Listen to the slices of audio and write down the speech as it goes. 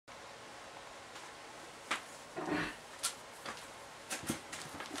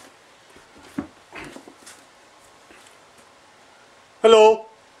Hello,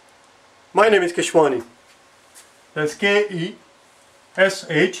 my name is Keshwani. That's K-E-S-H-W-A-N-I,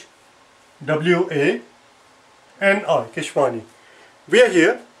 Keshwani. We are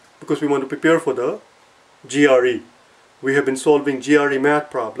here because we want to prepare for the GRE. We have been solving GRE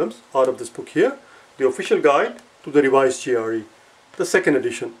math problems out of this book here, the official guide to the revised GRE, the second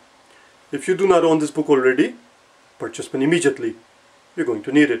edition. If you do not own this book already, purchase one immediately. You're going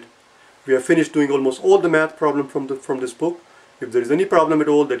to need it. We have finished doing almost all the math problem from this book. If there is any problem at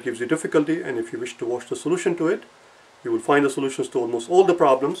all that gives you difficulty, and if you wish to watch the solution to it, you will find the solutions to almost all the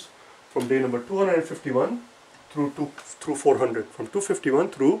problems from day number 251 through 400, from 251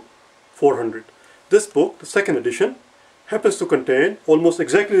 through 400. This book, the second edition, happens to contain almost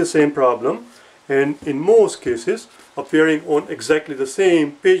exactly the same problem, and in most cases appearing on exactly the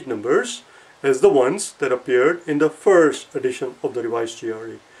same page numbers as the ones that appeared in the first edition of the revised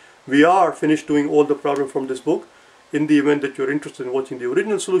GRE. We are finished doing all the problems from this book. In the event that you're interested in watching the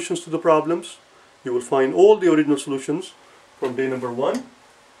original solutions to the problems, you will find all the original solutions from day number 1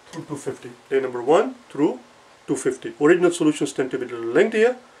 through 250. Day number 1 through 250. Original solutions tend to be a little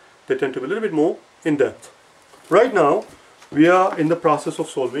lengthier. They tend to be a little bit more in depth. Right now, we are in the process of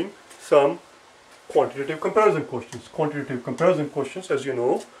solving some quantitative comparison questions. Quantitative comparison questions, as you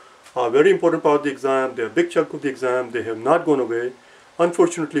know, are a very important part of the exam. They're a big chunk of the exam. They have not gone away.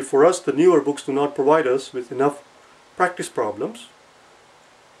 Unfortunately for us, the newer books do not provide us with enough practice problems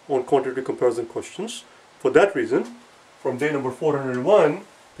on quantitative comparison questions. For that reason, from day number 401,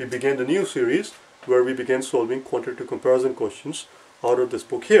 we began the new series where we began solving quantitative comparison questions out of this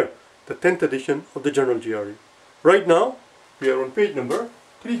book here, the 10th edition of the General GRE. Right now, we are on page number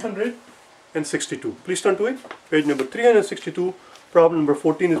 362. Please turn to it. Page number 362, problem number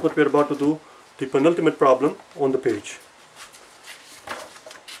 14 is what we are about to do, the penultimate problem on the page.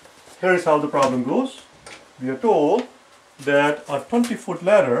 Here is how the problem goes. We are told that a 20-foot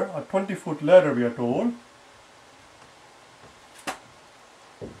ladder, we are told,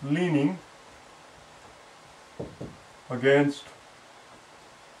 leaning against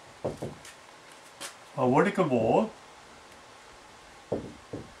a vertical wall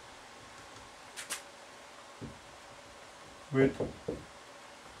with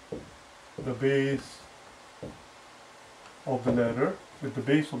the base of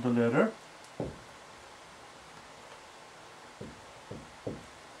the ladder,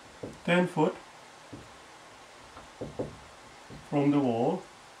 10 foot from the wall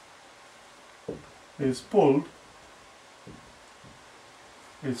is pulled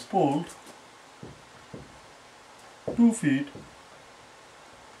 2 feet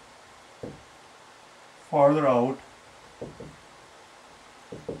farther out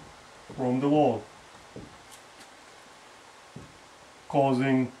from the wall,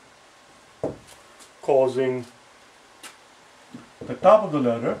 causing the top of the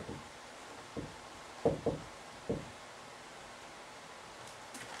ladder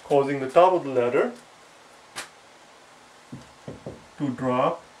to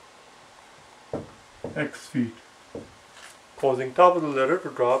drop X feet.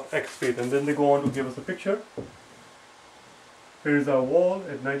 And then they go on to give us a picture. Here is our wall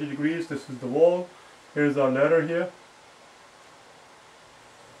at 90 degrees. This is the wall. Here is our ladder here.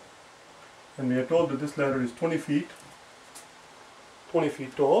 And we are told that this ladder is 20 feet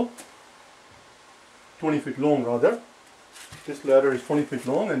tall, 20 feet long rather. This ladder is 20 feet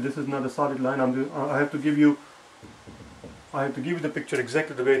long, and this is not a solid line. I have to give you the picture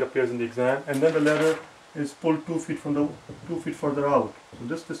exactly the way it appears in the exam. And then the ladder is pulled 2 feet further out. So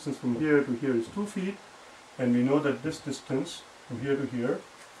this distance from here to here is 2 feet, and we know that this distance from here to here,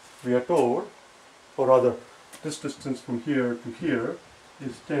 we are told, or rather, this distance from here to here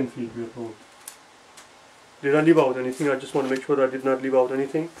is 10 feet. We are told. Did I leave out anything? I just want to make sure I did not leave out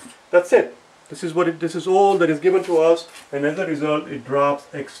anything. That's it. This is all that is given to us, and as a result, it drops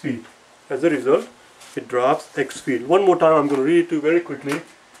X feet. One more time, I'm going to read it to you very quickly.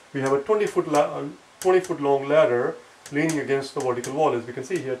 We have a 20 foot long ladder leaning against the vertical wall. As we can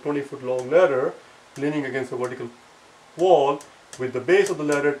see here, 20 foot long ladder leaning against the vertical wall with the base of the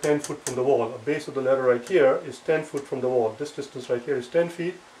ladder 10 foot from the wall. The base of the ladder right here is 10 foot from the wall. This distance right here is 10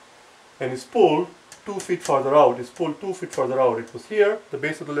 feet, and is pulled 2 feet further out. It was here, the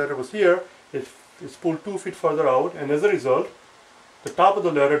base of the ladder was here, it's pulled 2 feet further out, and as a result, the top of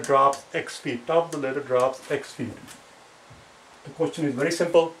the ladder drops X feet. The question is very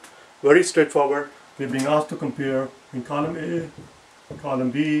simple, very straightforward. We're being asked to compare in column A, column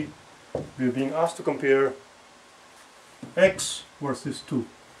B, we're being asked to compare X versus 2.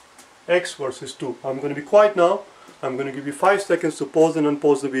 I'm going to be quiet now. I'm going to give you 5 seconds to pause and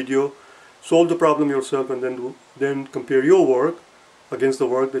unpause the video, solve the problem yourself, and then compare your work against the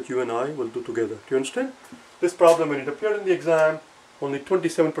work that you and I will do together. Do you understand? This problem, when it appeared in the exam, only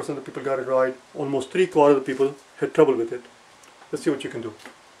 27% of the people got it right. Almost 3/4 of the people had trouble with it. Let's see what you can do.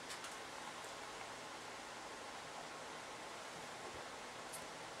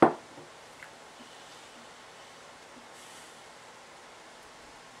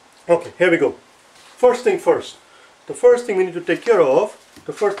 Okay, here we go. First thing first. The first thing we need to take care of,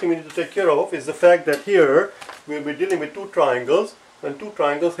 is the fact that here we'll be dealing with two triangles, and two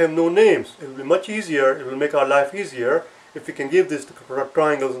triangles have no names. It will be much easier, it will make our life easier if we can give these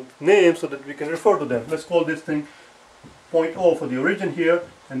triangles names so that we can refer to them. Let's call this thing point O for the origin here,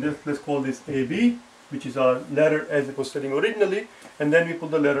 and let's call this AB, which is our letter as it was studying originally, and then we pull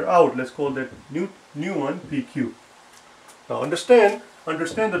the letter out. Let's call that new one PQ. Now understand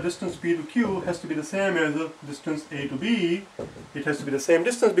the distance P to Q has to be the same as the distance A to B. It has to be the same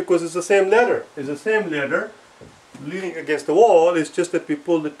distance because it's the same letter. It's the same letter leaning against the wall. It's just that we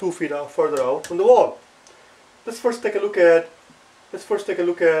pulled it 2 feet further out from the wall. Let's first take a look at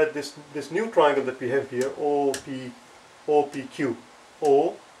this new triangle that we have here, OPQ,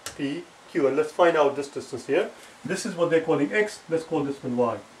 and let's find out this distance here. This is what they're calling X. Let's call this one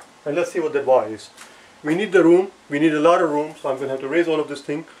Y, and let's see what that Y is. We need the room. We need a lot of room, so I'm going to have to erase all of this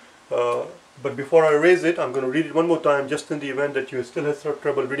thing. But before I erase it, I'm going to read it one more time, just in the event that you still have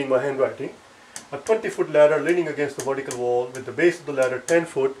trouble reading my handwriting. A 20-foot ladder leaning against the vertical wall, with the base of the ladder 10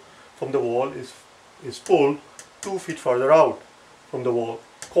 foot from the wall, is pulled 2 feet farther out from the wall,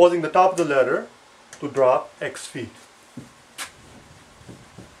 causing the top of the ladder to drop X feet.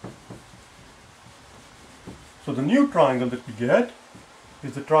 So the new triangle that we get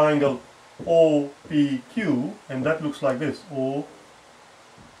is the triangle OPQ, and that looks like this,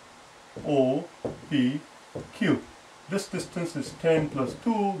 OPQ. This distance is 10 plus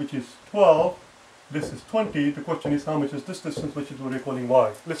 2, which is 12. This is 20. The question is, how much is this distance, which is what we're calling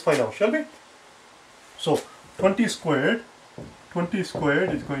Y? Let's find out, shall we? So 20 squared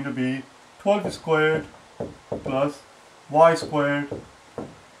is going to be 12 squared plus Y squared.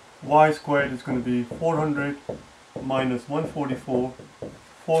 Y squared is going to be 400 minus 144.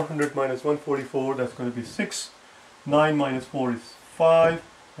 400 minus 144, that's going to be 6. 9 minus 4 is 5,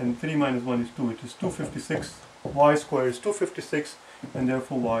 and 3 minus 1 is 2. It is 256. Y squared is 256, and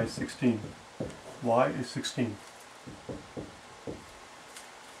therefore Y is 16. Y is 16.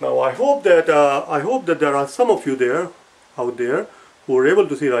 Now I hope that there are some of you out there who are able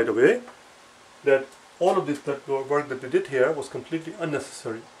to see right away that all of this work that we did here was completely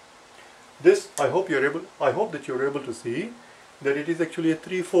unnecessary. This I hope that you're able to see that it is actually a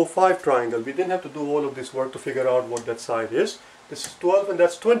 3, 4, 5 triangle. We didn't have to do all of this work to figure out what that side is. This is 12 and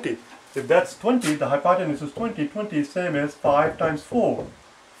that's 20. If that's 20, the hypotenuse is 20. 20 is same as 5 times 4.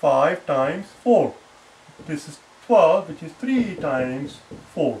 5 times 4. This is 12, which is 3 times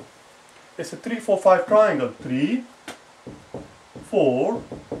 4. It's a 3, 4, 5 triangle. 3, 4,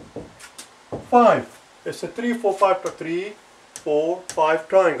 5. It's a 3, 4, 5 to 3, 4, 5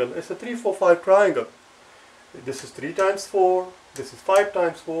 triangle. It's a 3, 4, 5 triangle. This is 3 times 4, this is 5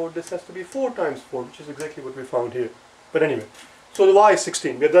 times 4, this has to be 4 times 4, which is exactly what we found here. But anyway, so the Y is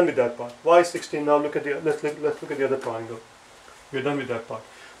 16, we're done with that part. Y is 16, now let's look at the other triangle. We're done with that part.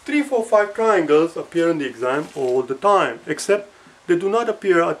 3, 4, 5 triangles appear in the exam all the time, except they do not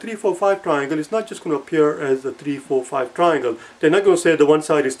appear, a 3, 4, 5 triangle is not just going to appear as a 3, 4, 5 triangle. They're not going to say the one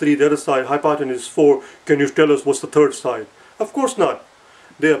side is 3, the other side, hypotenuse is 4, can you tell us what's the third side? Of course not.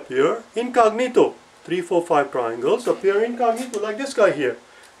 They appear incognito. 3, 4, 5 triangles appear incognito, like this guy here.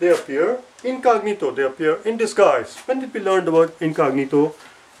 They appear incognito, they appear in disguise. When did we learn the word incognito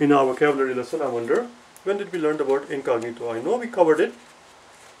in our vocabulary lesson, I wonder? When did we learn the word incognito? I know we covered it.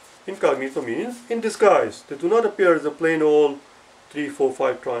 Incognito means in disguise. They do not appear as a plain old 3, 4,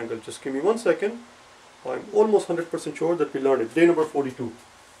 5 triangle. Just give me 1 second. I'm almost 100% sure that we learned it. Day number 42.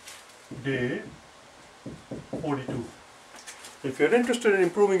 Day 42. If you're interested in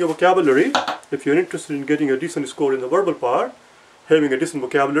improving your vocabulary, if you're interested in getting a decent score in the verbal part, having a decent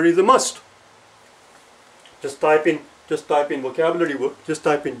vocabulary is a must. Just type in vocabulary, just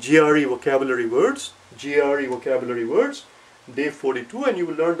type in GRE vocabulary words, day 42, and you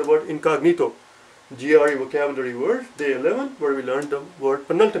will learn the word incognito. GRE vocabulary words, day 11, where we learned the word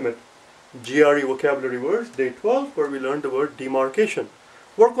penultimate. GRE vocabulary words, day 12, where we learned the word demarcation.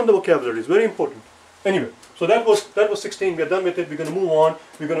 Work on the vocabulary, it's very important. Anyway, so that was 16. We are done with it. We're going to move on.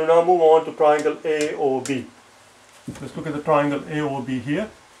 We're going to now move on to triangle AOB. Let's look at the triangle AOB here.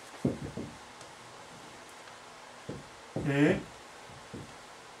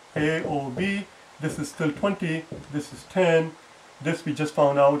 AOB. This is still 20. This is 10. This we just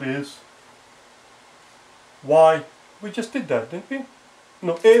found out is Y. We just did that, didn't we?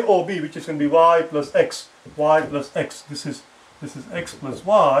 no, A or B, which is going to be y plus x. Y plus x. This is x plus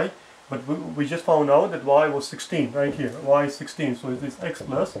y, but we just found out that y was 16 right here. Y is 16, so it is x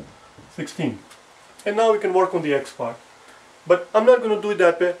plus 16. And now we can work on the x part. But I'm not going to do it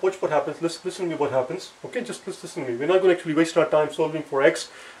that way. Watch what happens. Listen to me what happens. Okay, just listen to me. We're not going to actually waste our time solving for x.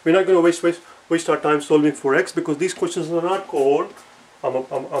 We're not going to waste our time solving for x, because these questions are not called,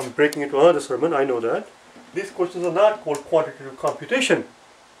 I'm breaking into another sermon, I know that. These questions are not called quantitative computation.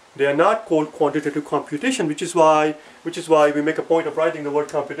 They are not called quantitative computation, which is why we make a point of writing the word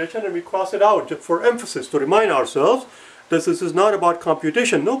computation and we cross it out just for emphasis, to remind ourselves that this is not about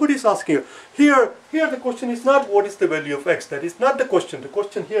computation. Nobody is asking. Here the question is not what is the value of x. That is not the question. The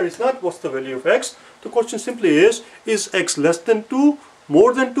question here is not what's the value of x. The question simply is x less than 2,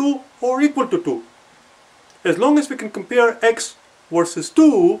 more than 2, or equal to 2? As long as we can compare x versus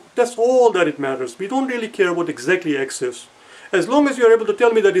 2, that's all that it matters. We don't really care what exactly x is. As long as you are able to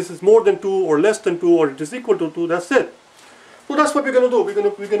tell me that this is more than 2 or less than 2 or it is equal to 2, that's it. So that's what we're going to do. We're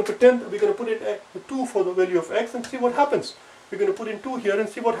going to put in 2 for the value of x and see what happens. We're going to put in 2 here and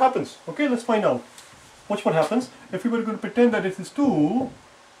see what happens. Okay, let's find out. Watch what happens. If we were going to pretend that this is 2,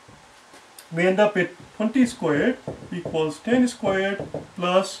 we end up with 20 squared equals 10 squared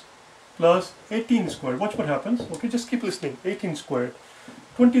plus 18 squared. Watch what happens. Okay, just keep listening. 18 squared.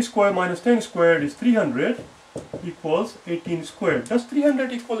 20 squared minus 10 squared is 300 equals 18 squared. Does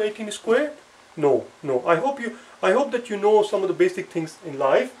 300 equal 18 squared? No. I hope that you know some of the basic things in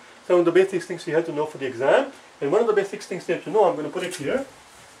life, some of the basic things you have to know for the exam. And one of the basic things you have to know, I'm going to put it here.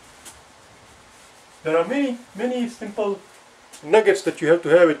 There are many simple nuggets that you have to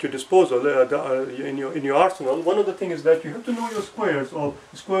have at your disposal in your arsenal. One of the things is that you have to know your squares of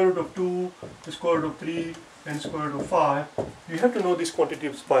the square root of 2, the square root of 3, and the square root of 5. You have to know these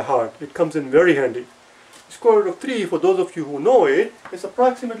quantities by heart. It comes in very handy. The square root of 3, for those of you who know it, is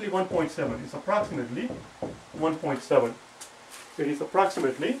approximately 1.7. It's approximately 1.7. It is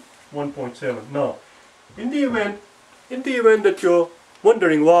approximately 1.7. Now, in the event that you're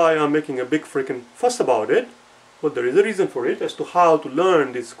wondering why I'm making a big freaking fuss about it, well, there is a reason for it as to how to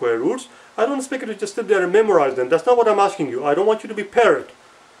learn these square roots. I don't expect you to just sit there and memorize them. That's not what I'm asking you. I don't want you to be parrot.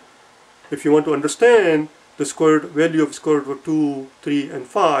 If you want to understand the value of square root of 2, 3, and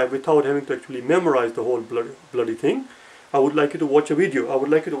 5 without having to actually memorize the whole bloody thing, I would like you to watch a video. I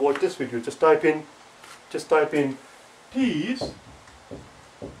would like you to watch this video. Just type in TEAS.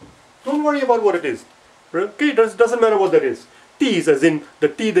 Don't worry about what it is. Okay, it doesn't matter what that is. TEAS, as in the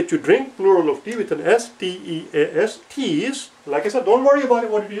tea that you drink, plural of tea with an S, T-E-A-S, TEAS. Like I said, don't worry about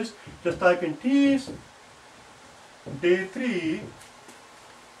what it is. Just type in TEAS, day 3,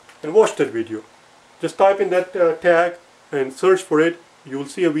 and watch that video. Just type in that tag and search for it. You will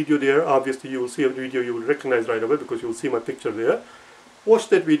see a video there. Obviously, you will see a video you will recognize right away because you will see my picture there. Watch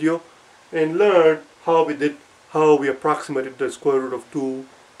that video and learn how we approximated the square root of 2,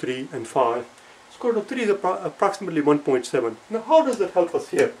 3, and 5. Square root of 3 is approximately 1.7. Now, how does that help us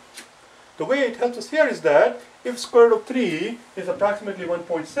here? The way it helps us here is that if square root of 3 is approximately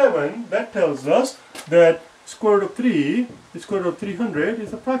 1.7, that tells us that square root of 3, the square root of 300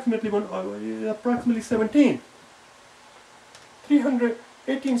 is approximately 17.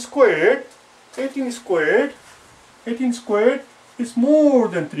 18 squared is more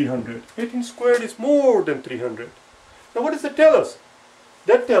than 300. 18 squared is more than 300. Now what does that tell us?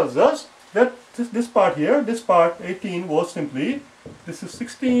 That tells us that this part here, this part 18 was simply, this is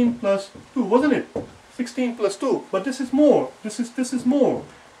 16 plus 2, wasn't it? 16 plus 2, but this is more. This is more.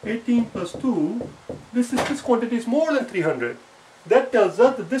 18 plus 2, this quantity is more than 300. That tells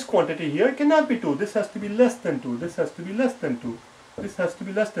us that this quantity here cannot be 2. This has to be less than 2. This has to be less than 2. This has to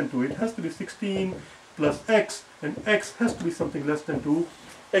be less than 2. It has to be 16 plus x, and x has to be something less than 2.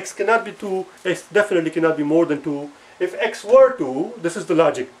 X cannot be 2. X definitely cannot be more than 2. If x were 2, this is the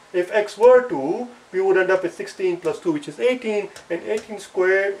logic. If x were 2, we would end up with 16 plus 2, which is 18, and 18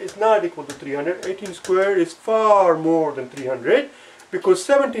 squared is not equal to 300. 18 squared is far more than 300, because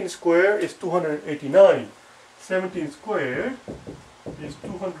 17 squared is 289. 17 squared is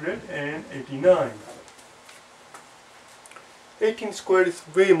 289. 18 squared is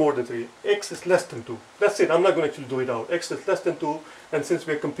way more than 3. X is less than 2. That's it. I'm not going to actually do it out. X is less than 2, and since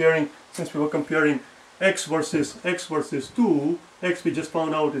we were comparing x versus 2, x we just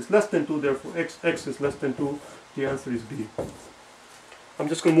found out is less than 2, therefore x is less than 2. The answer is B. I'm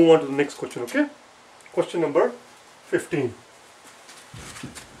just going to move on to the next question, okay? Question number 15.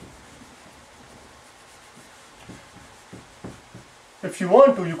 If you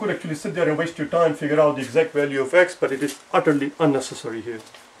want to, you could actually sit there and waste your time, figure out the exact value of x, but it is utterly unnecessary here.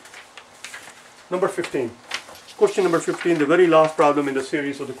 Number 15. Question number 15, the very last problem in the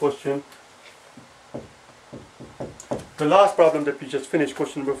series of the question. The last problem that we just finished,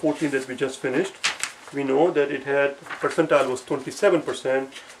 question number 14 that we just finished, we know that it had, percentile was 27%,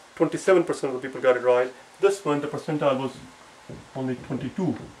 27% of the people got it right. This one, the percentile was only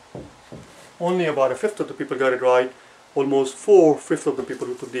 22. Only about a fifth of the people got it right. Almost 4/5 of the people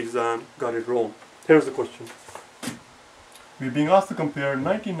who took the exam got it wrong. Here's the question. We're being asked to compare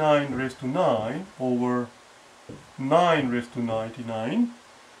 99 raised to 9 over 9 raised to 99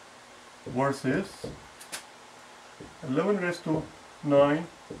 versus 11 raised to 9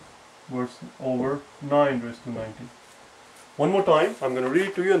 over 9 raised to 90. One more time, I'm going to read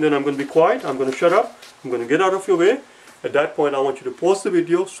it to you and then I'm going to be quiet. I'm going to shut up. I'm going to get out of your way. At that point, I want you to pause the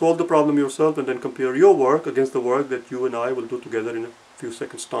video, solve the problem yourself, and then compare your work against the work that you and I will do together in a few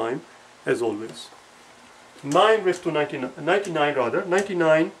seconds' time, as always. 9 raised to 99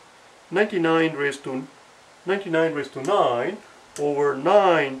 raised to 9 over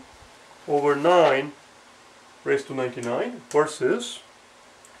 9 raised to 99 versus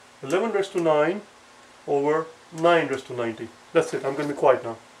 11 raised to 9 over 9 raised to 90. That's it. I'm going to be quiet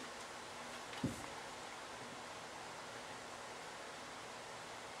now.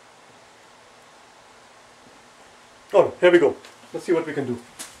 Oh, here we go. Let's see what we can do.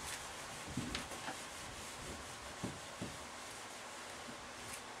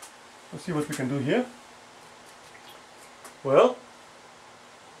 Let's see what we can do here. Well,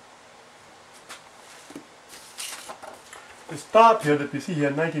 this top here that we see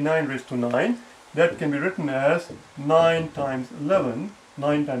here, 99 raised to 9, that can be written as 9 times 11.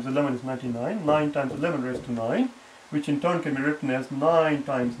 9 times 11 is 99. 9 times 11 raised to 9, which in turn can be written as 9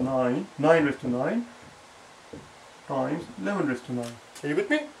 times 9 raised to 9 times 11 raised to 9. Are you with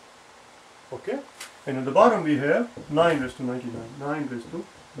me? Okay. And at the bottom we have 9 raised to 99. 9 raised to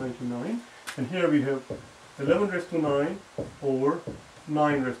 99. And here we have 11 raised to 9 over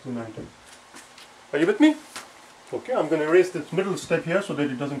 9 raised to 90. Are you with me? Okay, I'm going to erase this middle step here so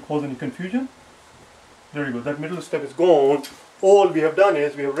that it doesn't cause any confusion. There you go. That middle step is gone. All we have done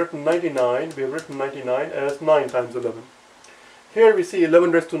is we have written 99. We have written 99 as 9 times 11. Here we see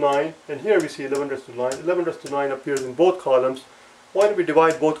 11 raised to 9, and here we see 11 raised to 9. 11 raised to 9 appears in both columns. Why do we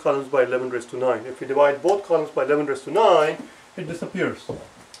divide both columns by 11 raised to 9? If we divide both columns by 11 raised to 9, it disappears.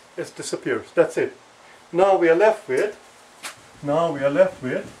 It disappears. That's it. Now we are left with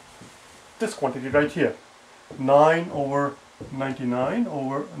this quantity right here. 9 over 99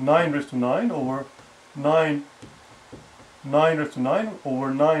 over 9 raised to 9 over 9 raised to 9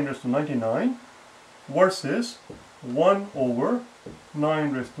 over 9 raised to 99 versus 1 over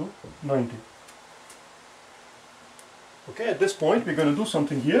 9 raised to 90. Okay, at this point we're going to do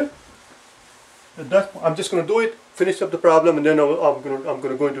something here. I'm just going to do it, finish up the problem, and then I'm going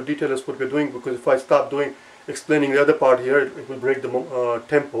to go into detail as what we're doing, because if I stop explaining the other part here, it will break the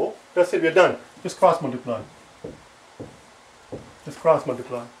tempo. That's it, we're done. Just cross multiply. Just cross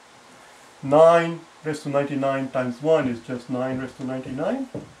multiply. 9 raised to 99 times 1 is just 9 raised to 99.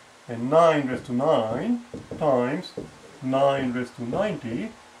 And 9 raised to 9 times 9 raised to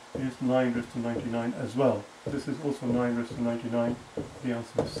 90 is 9 raised to 99 as well. This is also 9 raised to 99. The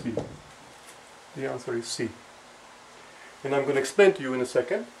answer is C. The answer is C. And I'm going to explain to you in a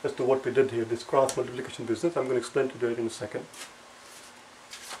second as to what we did here, this cross multiplication business. I'm going to explain to you in a second.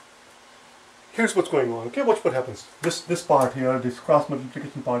 Here's what's going on. Okay, watch what happens. This part here, this cross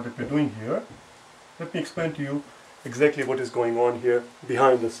multiplication part that we're doing here, let me explain to you exactly what is going on here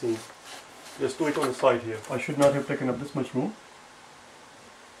behind the scene. Let's do it on the side here. I should not have taken up this much room.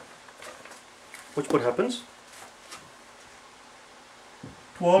 Watch what happens.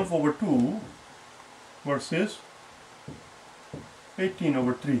 12 over 2 versus 18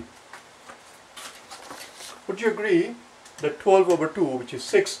 over 3. Would you agree that 12 over 2, which is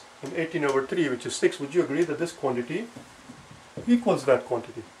 6, and 18 over 3, which is 6, would you agree that this quantity equals that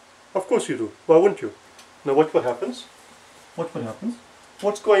quantity? Of course you do. Why wouldn't you? Now watch what happens. Watch what happens.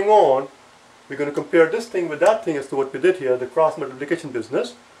 What's going on? We're going to compare this thing with that thing as to what we did here, the cross multiplication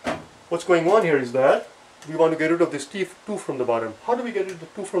business. What's going on here is that we want to get rid of this 2 from the bottom. How do we get rid of the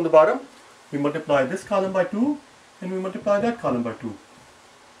 2 from the bottom? We multiply this column by 2 and we multiply that column by 2.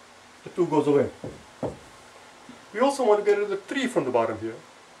 The 2 goes away. We also want to get rid of the 3 from the bottom here.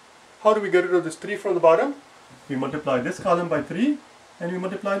 How do we get rid of this 3 from the bottom? We multiply this column by 3 and we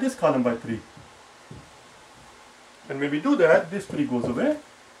multiply this column by 3. And when we do that, this 3 goes away.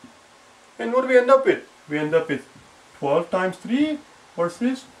 And what do we end up with? We end up with 12 times 3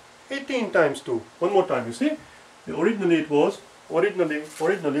 versus 18 times 2. One more time, you see. Originally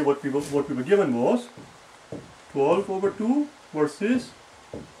what we were given was 12 over 2 versus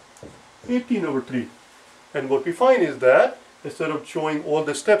 18 over 3. And what we find is that instead of showing all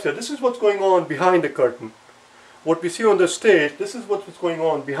the steps here, this is what's going on behind the curtain. What we see on the stage, this is what's going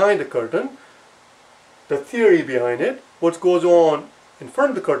on behind the curtain, the theory behind it. What goes on in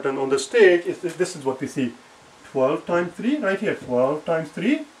front of the curtain on the stage is this is what we see. 12 times 3, right here, 12 times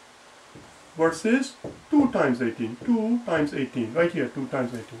 3 versus 2 times 18, 2 times 18, right here, 2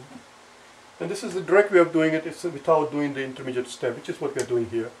 times 18. And this is the direct way of doing it, it's without doing the intermediate step, which is what we're doing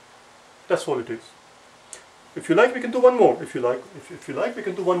here. That's all it is. If you like, we can do one more. If you like, we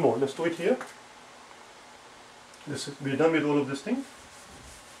can do one more. Let's do it here. We're done with all of this thing.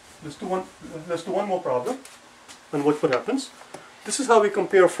 Let's do one more problem and watch what happens. This is how we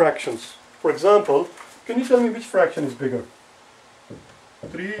compare fractions. For example, can you tell me which fraction is bigger?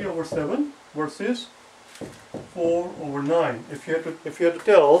 3 over 7 versus 4 over 9. If you had to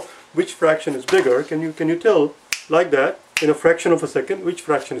tell which fraction is bigger, can you tell like that in a fraction of a second which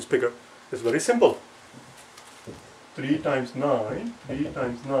fraction is bigger? It's very simple. 3 times 9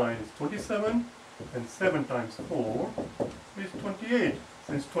 is 27, and 7 times 4 is 28.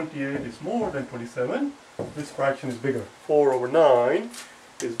 Since 28 is more than 27, this fraction is bigger. 4 over 9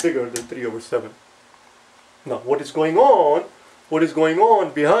 is bigger than 3 over 7. Now, what is going on? What is going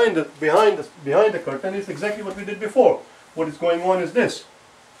on behind the curtain is exactly what we did before. What is going on is this.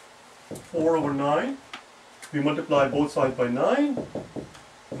 4 over 9, we multiply both sides by 9,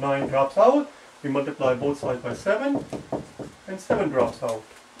 9 drops out, we multiply both sides by 7, and 7 drops out.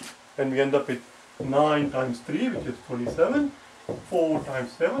 And we end up with 9 times 3, which is 27, 4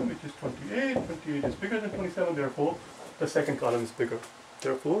 times 7, which is 28, 28 is bigger than 27, therefore the second column is bigger.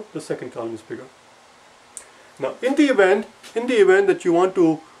 Therefore, the second column is bigger. Now, in the event that you want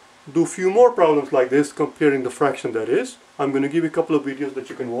to do few more problems like this, comparing the fraction that is, I'm going to give you a couple of videos that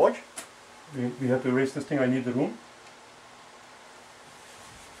you can watch. We have to erase this thing, I need the room.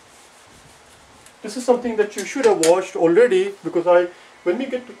 This is something that you should have watched already, because when we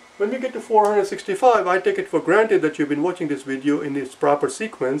get to 465, I take it for granted that you've been watching this video in its proper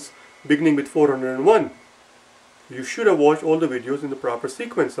sequence, beginning with 401. You should have watched all the videos in the proper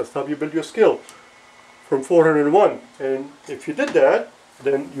sequence. That's how you build your skill from 401. And if you did that,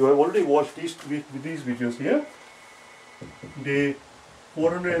 then you have already watched these videos here. Day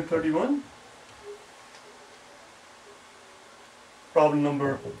 431, problem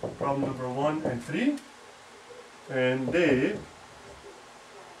number 1 and 3, and day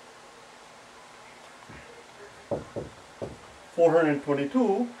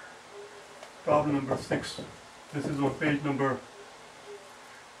 422, problem number 6. This is on page number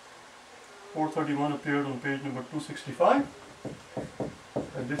 431, appeared on page number 265,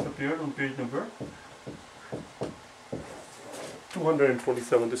 and this appeared on page number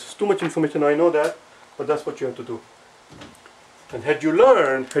 227. This is too much information, I know that, but that's what you have to do. And had you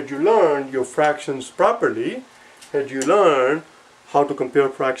learned your fractions properly, had you learned how to compare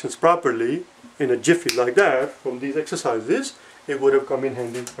fractions properly in a jiffy like that from these exercises, it would have come in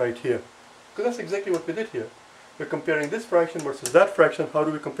handy right here. Because that's exactly what we did here. We're comparing this fraction versus that fraction. How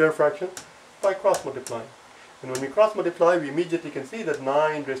do we compare fractions? By cross multiplying. And when we cross multiply, we immediately can see that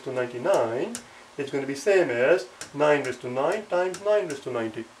 9 raised to 99 is going to be same as 9 raised to 9 times 9 raised to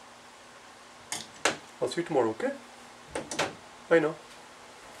 90. I'll see you tomorrow, okay? I know.